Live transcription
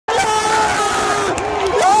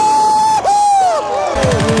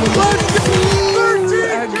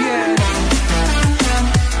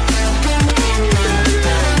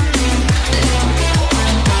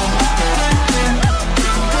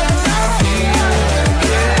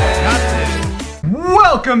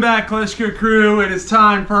Welcome back, Kleschka Crew. It is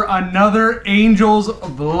time for another Angels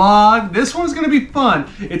vlog. This one's gonna be fun.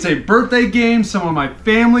 It's a birthday game. Some of my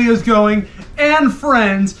family is going and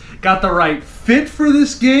friends. Got the right fit for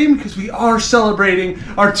this game because we are celebrating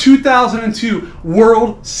our 2002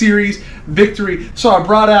 World Series victory. So I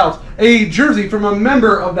brought out a jersey from a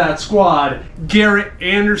member of that squad, Garrett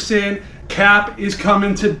Anderson. Cap is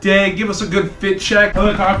coming today. Give us a good fit check.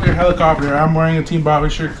 Helicopter. I'm wearing a Team Bobby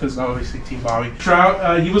shirt because obviously Team Bobby.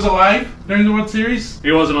 Trout, he was alive during the World Series.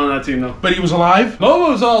 He wasn't on that team though. But he was alive.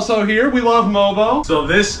 Mobo's also here. We love Mobo. So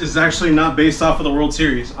this is actually not based off of the World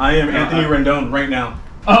Series. I am Anthony Rendon right now.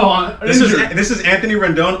 Oh, this is Anthony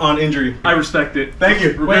Rendon on injury. I respect it. Thank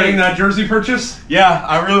you. Regarding that jersey purchase? Yeah,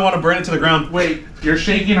 I really want to burn it to the ground. Wait, you're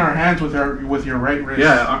shaking our hands with your right wrist.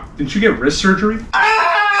 Yeah, didn't you get wrist surgery?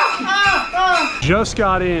 Just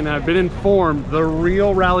got in. I've been informed the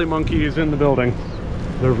real Rally Monkey is in the building.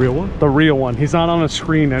 The real one? The real one. He's not on a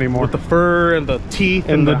screen anymore. With the fur and the teeth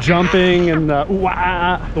and the jumping and the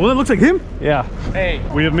ooh-ah. The one that looks like him? Yeah. Hey.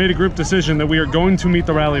 We have made a group decision that we are going to meet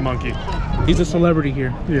the Rally Monkey. He's a celebrity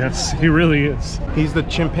here. Yes, he really is. He's the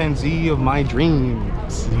chimpanzee of my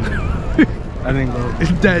dreams. I think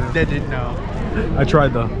That didn't know. I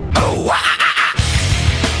tried though.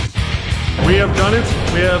 We have done it.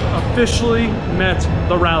 We have officially met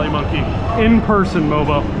the Rally Monkey in person,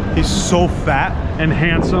 Mobo. He's so fat and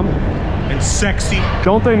handsome and sexy.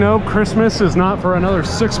 Don't they know Christmas is not for another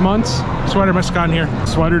 6 months? Sweater must have gone here.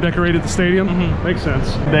 Sweater decorated the stadium? Makes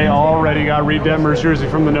sense. They already got Reed Detmer's jersey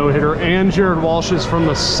from the no-hitter and Jared Walsh's from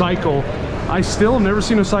the cycle. I still have never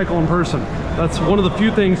seen a cycle in person. That's one of the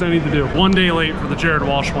few things I need to do. One day late for the Jared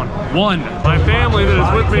Walsh one. My family that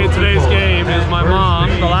is with me in today's game is my mom.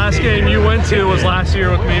 The last game you went to was last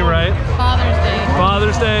year with me, right? Father's Day.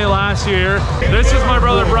 Father's Day last year. This is my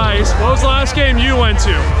brother Bryce. What was the last game you went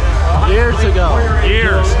to? Years ago.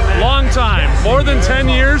 Years. Long time. More than 10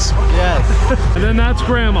 years? Yes. And then that's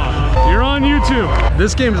Grandma. You're on YouTube.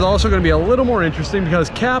 This game is also going to be a little more interesting because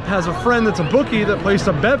Cap has a friend that's a bookie that placed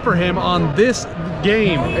a bet for him on this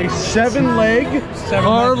game. A seven-leg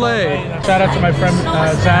parlay. Shout out to my friend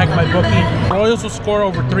Zach, my bookie. Royals will score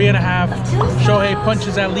over 3.5. Shohei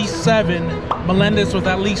punches at least 7. Melendez with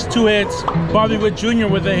at least 2 hits. Bobby Witt Jr.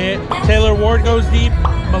 with a hit. Taylor Ward goes deep.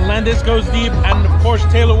 Melendez goes deep. And of course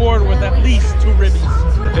Taylor Ward with at least 2 ribbies.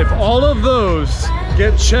 If all of those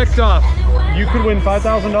get checked off, you could win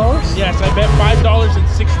 $5,000? Yes, I bet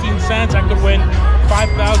 $5.16 I could win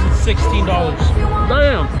 $5,016.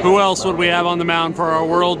 Damn. Who else would we have on the mound for our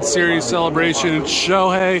World Series celebration? It's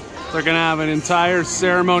Shohei. They're gonna have an entire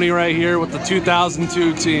ceremony right here with the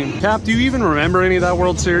 2002 team. Cap, do you even remember any of that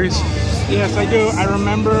World Series? Yes, I do. I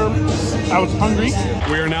remember I was hungry.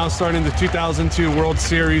 We are now starting the 2002 World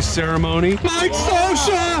Series ceremony. Mike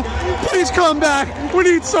Scioscia, please come back. We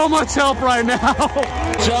need so much help right now.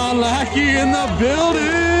 John Lackey in the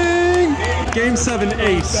building. Game 7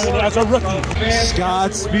 ace. As a rookie.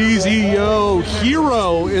 Scott Spiezio,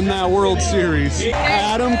 hero in that World Series.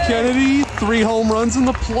 Adam Kennedy, 3 home runs in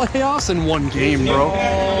the playoffs in 1 game, bro.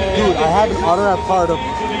 Dude, I have an autograph card of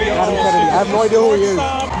Adam Kennedy. I have no idea who he is.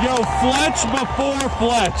 Yo, Fletch before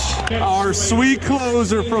Fletch. Our sweet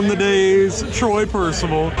closer from the days, Troy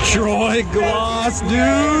Percival. Troy Gloss,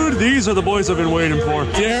 dude. These are the boys I've been waiting for.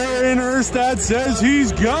 Darren Erstad says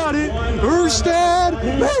he's got it. Erstad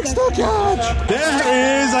makes the catch. There he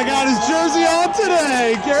is. I got his jersey on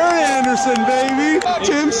today. Garrett Anderson, baby.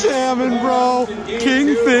 Tim Salmon, bro.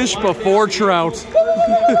 Kingfish before Trout.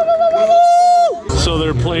 So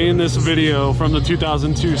they're playing this video from the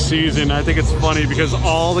 2002 season. I think it's funny because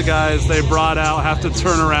all the guys they brought out have to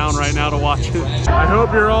turn around right now to watch it. I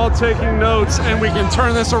hope you're all taking notes and we can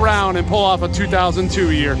turn this around and pull off a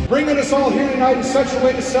 2002 year. Bringing us all here tonight in such a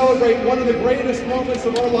way to celebrate one of the greatest moments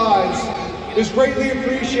of our lives is greatly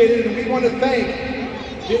appreciated, and we want to thank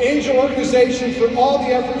the Angel organization for all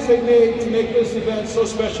the efforts they made to make this event so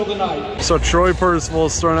special tonight. So Troy Percival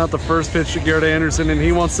is throwing out the first pitch to Garrett Anderson, and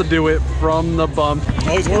he wants to do it from the bump.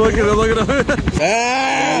 Oh, he's look at him, look at him.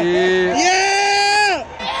 Yeah!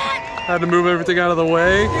 Had to move everything out of the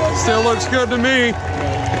way. Still looks good to me.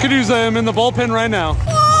 Could use him in the bullpen right now.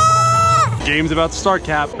 Game's about to start,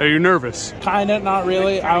 Cap. Are you nervous? Kinda, not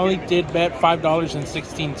really. I only did bet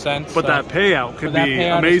 $5.16. But that payout could be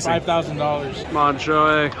amazing. $5,000. Come on,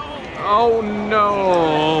 Shohei. Oh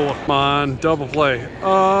no. Come on, double play.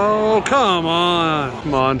 Oh, come on.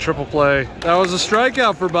 Come on, triple play. That was a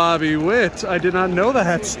strikeout for Bobby Witt. I did not know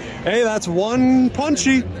that. Hey, that's 1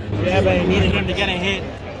 punchy. Yeah, but I needed him to get a hit.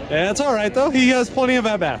 Yeah, that's all right, though. He has plenty of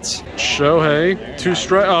at-bats. Shohei, 2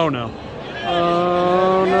 strike. Oh, no.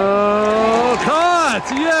 Oh, no. Caught!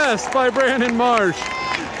 Yes, by Brandon Marsh.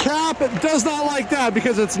 Cap does not like that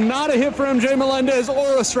because it's not a hit for MJ Melendez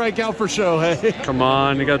or a strikeout for Shohei. Come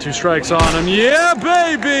on, you got 2 strikes on him. Yeah,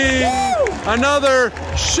 baby! Woo! Another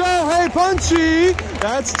Shohei punchy.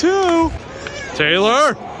 That's 2.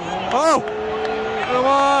 Taylor. Oh! Come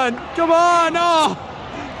on! Come on! Oh!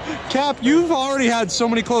 Cap, you've already had so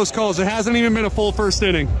many close calls. It hasn't even been a full first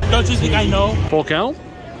inning. Don't you think I know? Full count.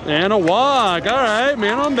 And a walk. All right,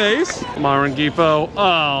 man on base. Myron Gifo.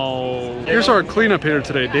 Oh. Here's our cleanup hitter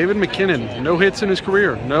today, David McKinnon. No hits in his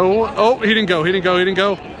career. No. Oh, he didn't go. He didn't go. He didn't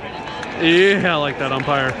go. Yeah, I like that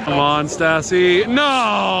umpire. Come on, Stassi.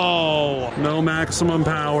 No. No maximum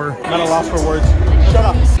power. Not a loss for words. Shut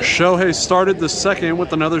up. Shohei started the second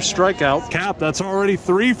with another strikeout. Cap, that's already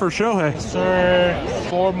 3 for Shohei. Sir,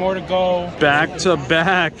 4 more to go. Back to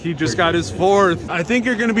back. He just got his 4th. I think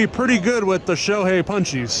you're going to be pretty good with the Shohei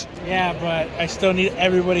punchies. Yeah, but I still need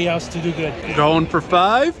everybody else to do good. Going for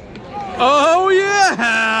 5? Oh,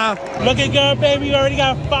 yeah! Looking good, baby. You already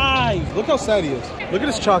got 5. Look how sad he is. Look at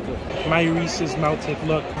his chocolate. My Reese's melted.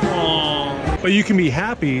 Look. Aww. But you can be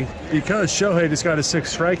happy because Shohei just got his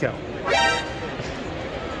 6th strikeout.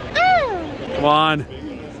 Come on.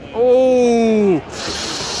 Oh!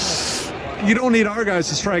 You don't need our guys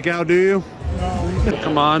to strike out, do you? No.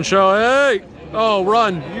 Come on, Shohei. Oh,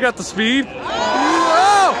 run. You got the speed.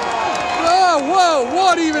 Oh! Oh, whoa.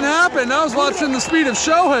 What even happened? I was watching the speed of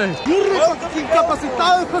Shohei.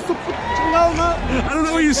 I don't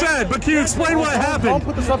know what you said, but can you explain what happened? Don't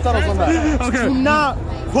put the subtitles on that. Okay. Do not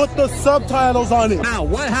put the subtitles on it. Now,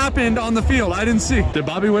 what happened on the field? I didn't see. Did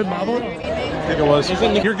Bobby Witt bobble it? I think it was.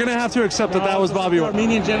 You're going to have to accept that that was Bobby Witt.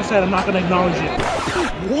 Armenian genocide, I'm not going to acknowledge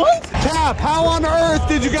it. What? Cap, how on earth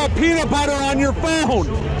did you get peanut butter on your phone?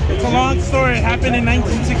 It's a long story. It happened in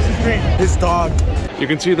 1963. His dog. You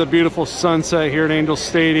can see the beautiful sunset here at Angel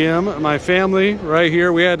Stadium. My family right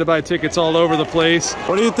here, we had to buy tickets all over the place.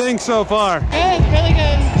 What do you think so far? Good, really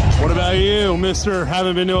good. What about you, mister?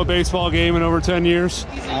 Haven't been to a baseball game in over 10 years?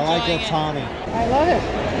 I like Ohtani. I love it.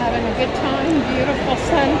 Having a good time, beautiful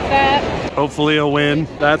sunset. Hopefully a win.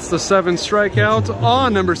 That's the 7th strikeout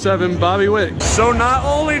on number 7, Bobby Witt. So not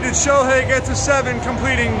only did Shohei get to 7,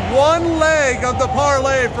 completing 1 leg of the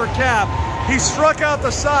parlay for Cap, he struck out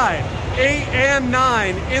the side. 8 and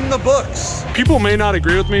 9 in the books. People may not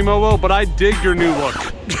agree with me, Mobo, but I dig your new look.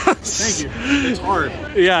 Thank you. It's hard.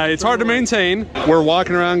 Yeah, it's hard to maintain. We're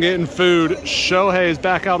walking around getting food. Shohei is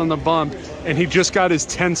back out on the bump, and he just got his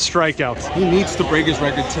 10th strikeout. He needs to break his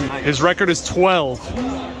record tonight. His record is 12.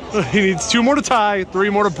 He needs 2 more to tie, 3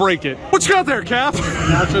 more to break it. What you got there, Cap?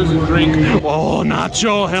 Nachos and drink. Oh,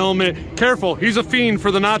 nacho helmet. Careful, he's a fiend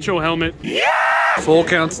for the nacho helmet. Yeah! Full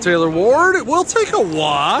count to Taylor Ward. We'll take a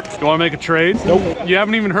walk. You want to make a trade? Nope. You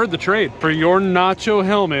haven't even heard the trade. For your nacho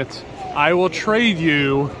helmet, I will trade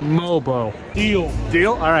you Mobo. Deal.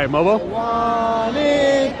 Deal? All right, Mobo. Want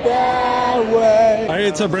it that way. I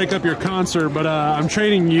hate to break up your concert, but I'm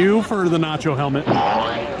trading you for the nacho helmet.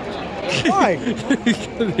 Why?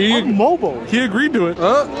 I'm mobile. He agreed to it.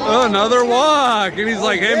 Another walk. And he's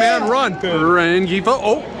like, hey, man, run. Run, Gifo.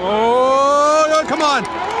 Oh, come on.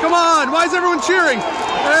 Come on. Why is everyone cheering?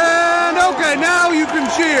 And okay, now you can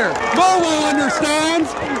cheer. Mobo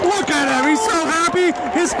understands. Look at him. He's so happy.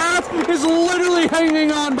 His hat is literally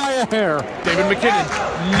hanging on by a hair. David McKinnon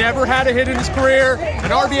never had a hit in his career. An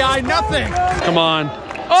RBI, nothing. Come on.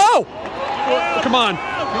 Oh! Come on.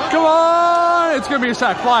 Come on. It's going to be a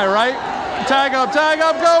sac fly, right? Tag up,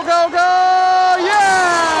 go, go, go.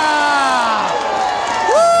 Yeah!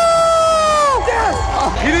 Woo! Yes!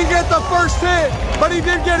 He didn't get the first hit, but he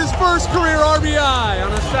did get his first career RBI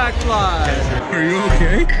on a sac fly. Are you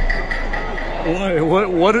okay?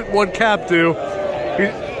 What Cap do?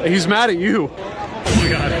 He's mad at you. Oh my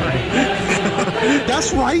God.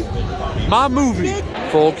 That's right. My movie.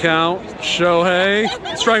 Full count. Shohei.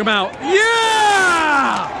 Strike him out.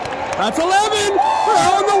 Yeah! That's 11.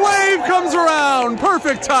 And the wave comes around.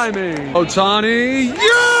 Perfect timing. Ohtani.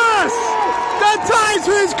 Yes! That ties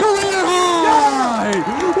his career high.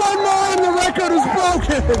 One more and the record is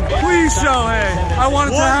broken. Please, Shohei. I want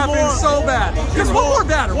it to happen so bad. Just one more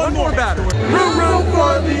batter. One more batter. Room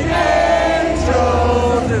for the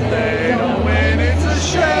Angels. If they don't win, it's a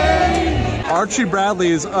shame. Archie Bradley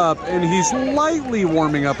is up, and he's lightly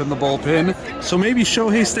warming up in the bullpen. So maybe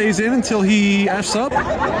Shohei stays in until he F's up?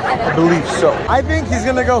 I believe so. I think he's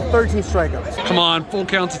going to go 13 strikeouts. Come on, full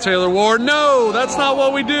count to Taylor Ward. No, that's not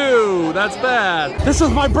what we do. That's bad. This is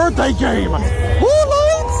my birthday game. Woo, lights!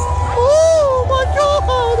 Oh, my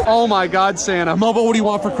God. Oh, my God, Santa. Mobo, what do you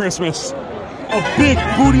want for Christmas? A big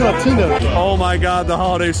booty Latina. Oh, my God, the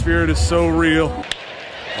holiday spirit is so real.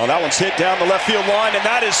 Oh, that one's hit down the left field line, and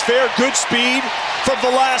that is fair. Good speed. for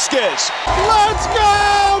Velasquez. Let's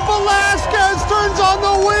go! Velasquez turns on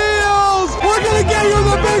the wheels! We're gonna get you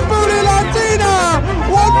the big booty Latina!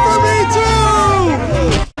 One for me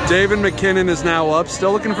too! David McKinnon is now up,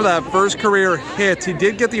 still looking for that first career hit. He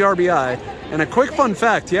did get the RBI. And a quick fun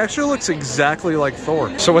fact, he actually looks exactly like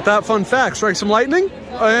Thor. So with that fun fact, strike some lightning,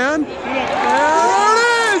 and there it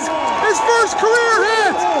is! His first career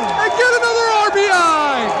hit! And get another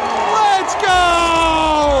RBI! Let's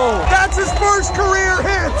go! That's his first career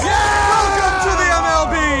hit! Yeah! Welcome to the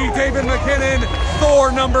MLB, David McKinnon,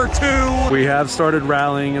 Thor number 2. We have started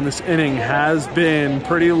rallying, and this inning has been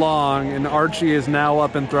pretty long, and Archie is now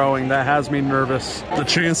up and throwing. That has me nervous. The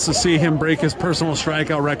chance to see him break his personal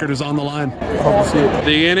strikeout record is on the line.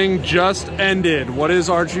 The inning just ended. What is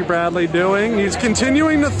Archie Bradley doing? He's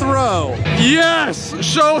continuing to throw. Yes!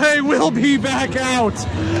 Shohei will be back out.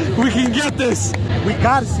 We can get this. We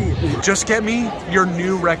gotta see it. Just get me your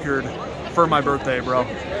new record for my birthday, bro.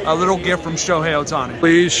 A little gift from Shohei Ohtani.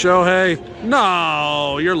 Please, Shohei.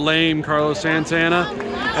 No, you're lame, Carlos Santana.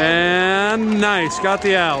 And nice, got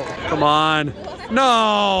the out. Come on.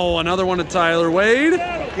 No, another one to Tyler Wade.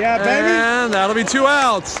 Yeah, baby. And that'll be 2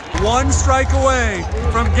 outs. 1 strike away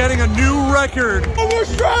from getting a new record. One more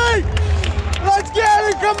strike! Let's get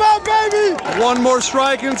it, come on, baby! 1 more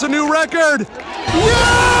strike and it's a new record.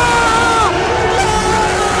 Yeah!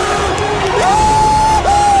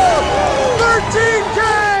 13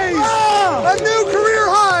 Ks! A new career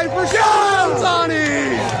high for Shohei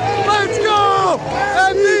Ohtani! Let's go!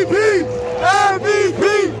 MVP!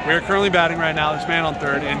 MVP! We are currently batting right now. There's man on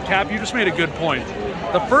third. And Cap, you just made a good point.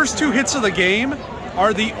 The first 2 hits of the game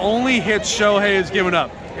are the only hits Shohei has given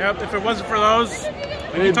up. Yep, if it wasn't for those,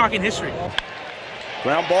 we'd be talking history.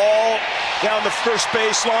 Ground ball down the first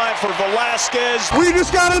baseline for Velasquez. We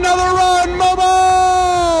just got another run,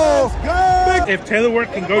 Momo! If Taylor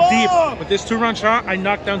Ward can go deep with this 2-run shot, I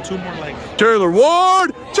knock down 2 more legs. Taylor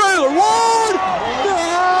Ward! Taylor Ward!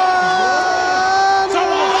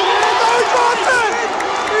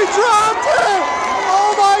 He dropped it!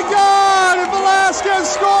 Oh my God! If Velasquez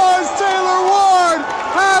scores, Taylor Ward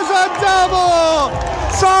has a double!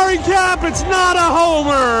 Sorry, Cap, it's not a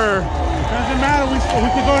homer! Doesn't matter, we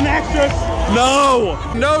could go in extras. No!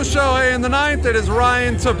 No Shohei in the 9th. It is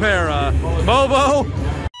Ryan Tepera. Bobo.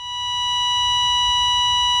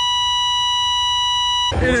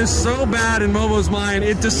 It is so bad in Momo's mind,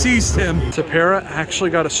 it deceased him. Tepera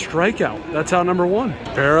actually got a strikeout. That's out number 1.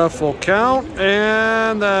 Tepera full count,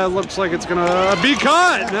 and that looks like it's gonna be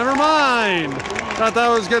cut. Never mind. Thought that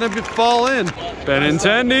was gonna fall in.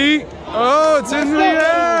 Benintendi. Oh, it's in the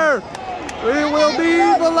air. It will be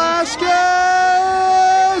Velasquez.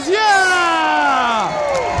 Yeah!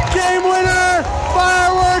 Game winner,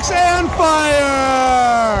 fireworks and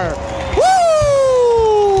fire.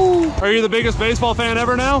 Are you the biggest baseball fan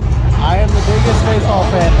ever now? I am the biggest baseball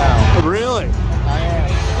fan now. Really? I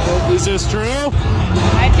am. Is this true?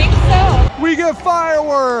 I think so. We get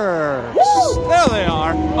fireworks! Woo! There they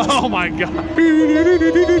are. Oh my God.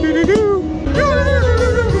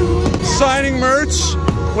 Signing merch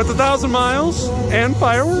with 1,000 miles and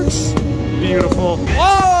fireworks. Beautiful.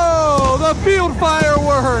 Whoa! The field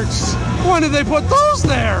fireworks! When did they put those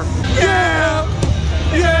there? Yeah!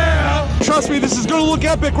 Yeah! Trust me, this is gonna look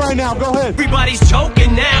epic right now. Go ahead. Everybody's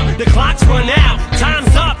choking now. The clock's run out.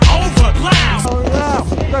 Time's up. Over. Loud. Oh yeah.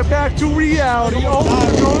 Right back to reality. Oh,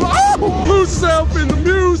 lose yourself in the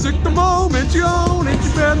music the moment you own it.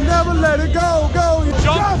 You better never let it go. Go. You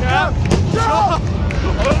jump, Cap. Jump.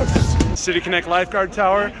 City Connect Lifeguard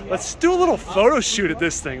Tower. Let's do a little photo shoot at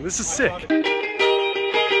this thing. This is sick.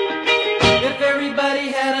 If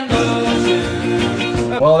everybody had a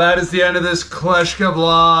Well, that is the end of this Kleschka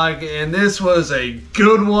vlog, and this was a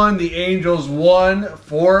good one. The Angels won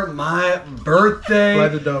for my birthday.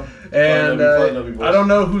 And I don't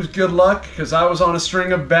know who's good luck, because I was on a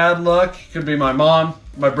string of bad luck. Could be my mom,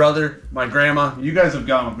 my brother, my grandma. You guys have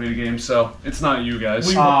gone with me to games, so it's not you guys.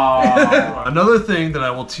 Another thing that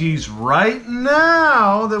I will tease right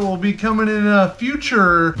now that will be coming in a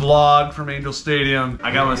future vlog from Angel Stadium.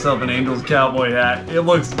 I got myself an Angels cowboy hat. It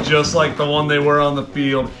looks just like the one they wear on the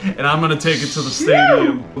field, and I'm gonna take it to the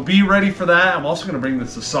stadium. Be ready for that. I'm also gonna bring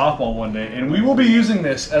this to softball one day, and we will be using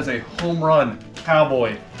this as a home run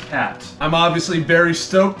cowboy hat. I'm obviously very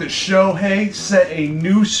stoked that Shohei set a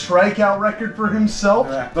new strikeout record for himself.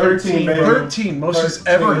 13, baby. 13, most he's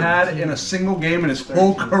ever had in a single game in his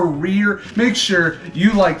whole career. Make sure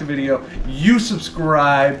you like the video, you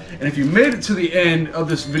subscribe, and if you made it to the end of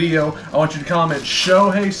this video, I want you to comment,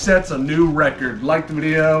 Shohei sets a new record. Like the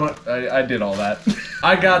video, I did all that.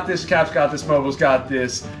 I got this, Cap's got this, Mobile's got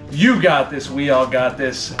this, you got this, we all got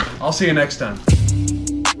this. I'll see you next time.